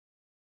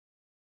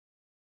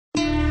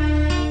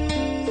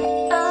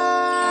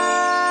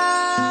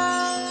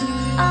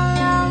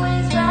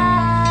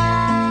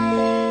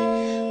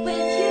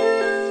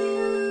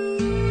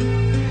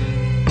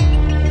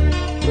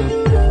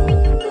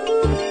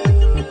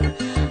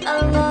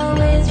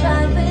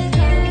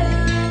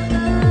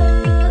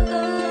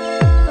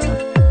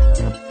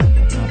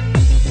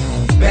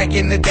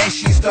in the day,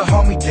 she used to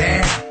hold me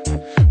down.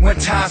 When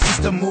times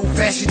used to move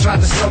fast, she tried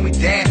to slow me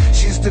down.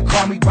 She used to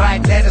call me,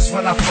 write letters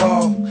when I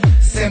fall,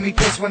 send me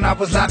pics when I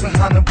was live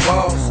behind the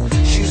balls.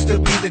 She used to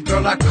be the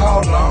girl I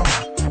call on,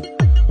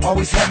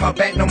 always had my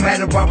back no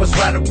matter I was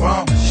right or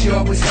wrong. She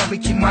always helped me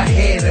keep my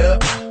head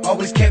up,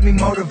 always kept me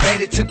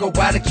motivated to go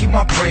out and keep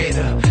my bread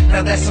up.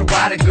 Now that's a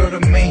rider girl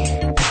to me.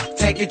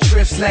 Taking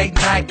trips late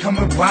night, come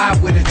and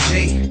ride with a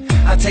G.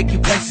 I'll take you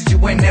places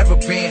you ain't never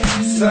been.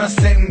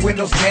 Sunset and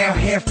windows down,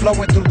 hair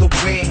flowing through the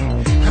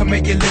wind. Come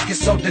here, you're looking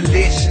so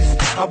delicious.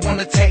 I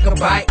wanna take a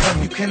bite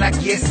of you, can I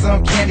get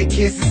some candy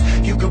kisses?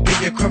 You could be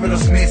your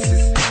criminal's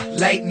missus.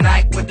 Late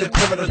night with the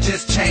criminal,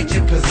 just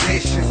changing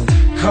positions.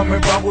 Come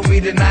and roll with me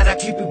tonight, I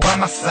keep you by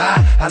my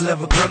side. I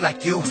love a girl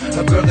like you,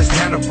 a girl that's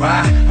down to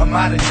ride. I'm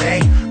out of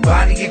date,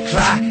 Bonnie and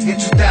Clyde in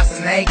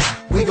 2008.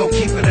 We gon'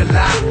 keep it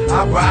alive.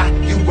 I ride,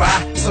 you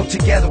ride, so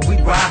together we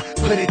ride.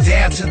 Put it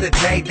down to the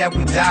day that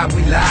we die,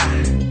 we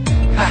lie.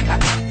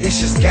 It's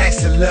just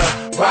gangsta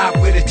love. Ride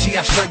with a G,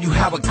 I'll show you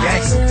how a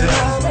gangsta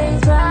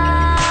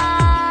does.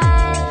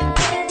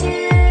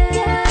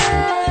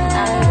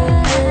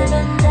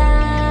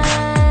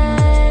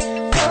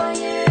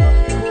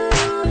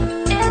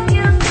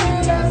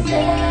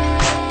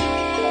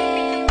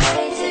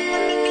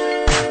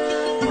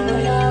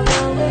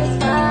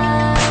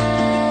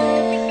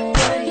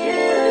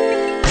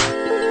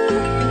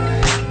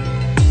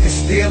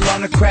 Still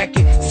on the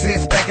crackin'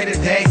 since back in the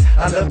days.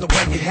 I love the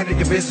way you handle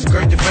your business,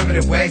 girl, your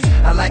feminine ways.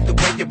 I like the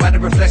way your body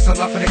reflects on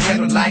off of the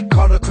candlelight.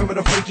 Call a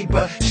criminal freaky,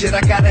 but shit, I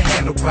gotta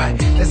handle right.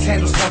 Let's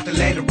handle something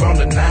later on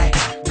tonight.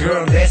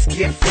 Girl, let's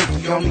get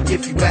freaky, only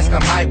if you ask I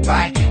might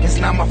bite. It's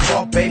not my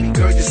fault, baby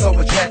girl, you're so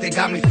attractive.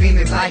 Got me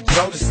feeling like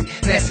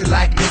Jodeci, nasty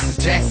like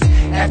Mrs. Jackson.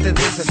 After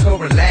this, let's go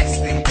relax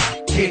then.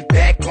 Kick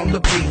back on the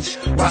beach,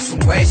 watch some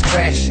waves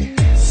crashing.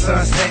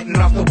 Sun setting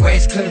off the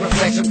waves, clear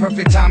reflection.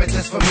 Perfect timing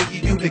just for me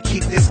and you to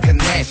keep this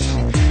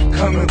connection.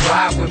 Come and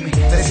ride with me,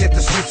 let's hit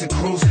the streets and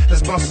cruise.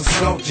 Let's bump some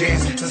slow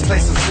jams, let's play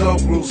some slow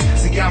grooves.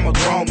 See, I'm a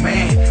grown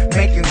man,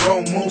 making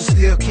grown moves.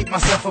 Still keep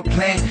myself a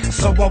plan,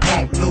 so I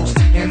won't lose.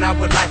 And I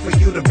would like for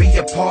you to be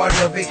a part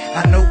of it.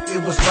 I knew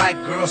it was right,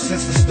 girl,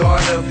 since the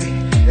start of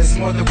it. It's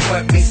more than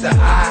what meets the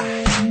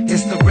eye.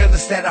 It's the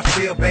realest that I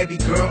feel, baby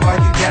girl, are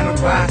you down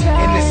to ride?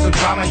 And if some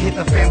drama hit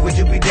the fan, would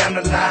you be down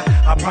to lie?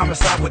 I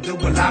promise I would do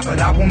a lot, but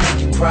I won't make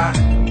you cry.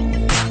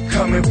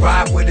 Come and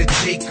ride with a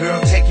G,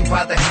 girl, take you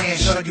by the hand,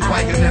 show you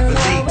why you never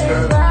leave,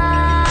 girl.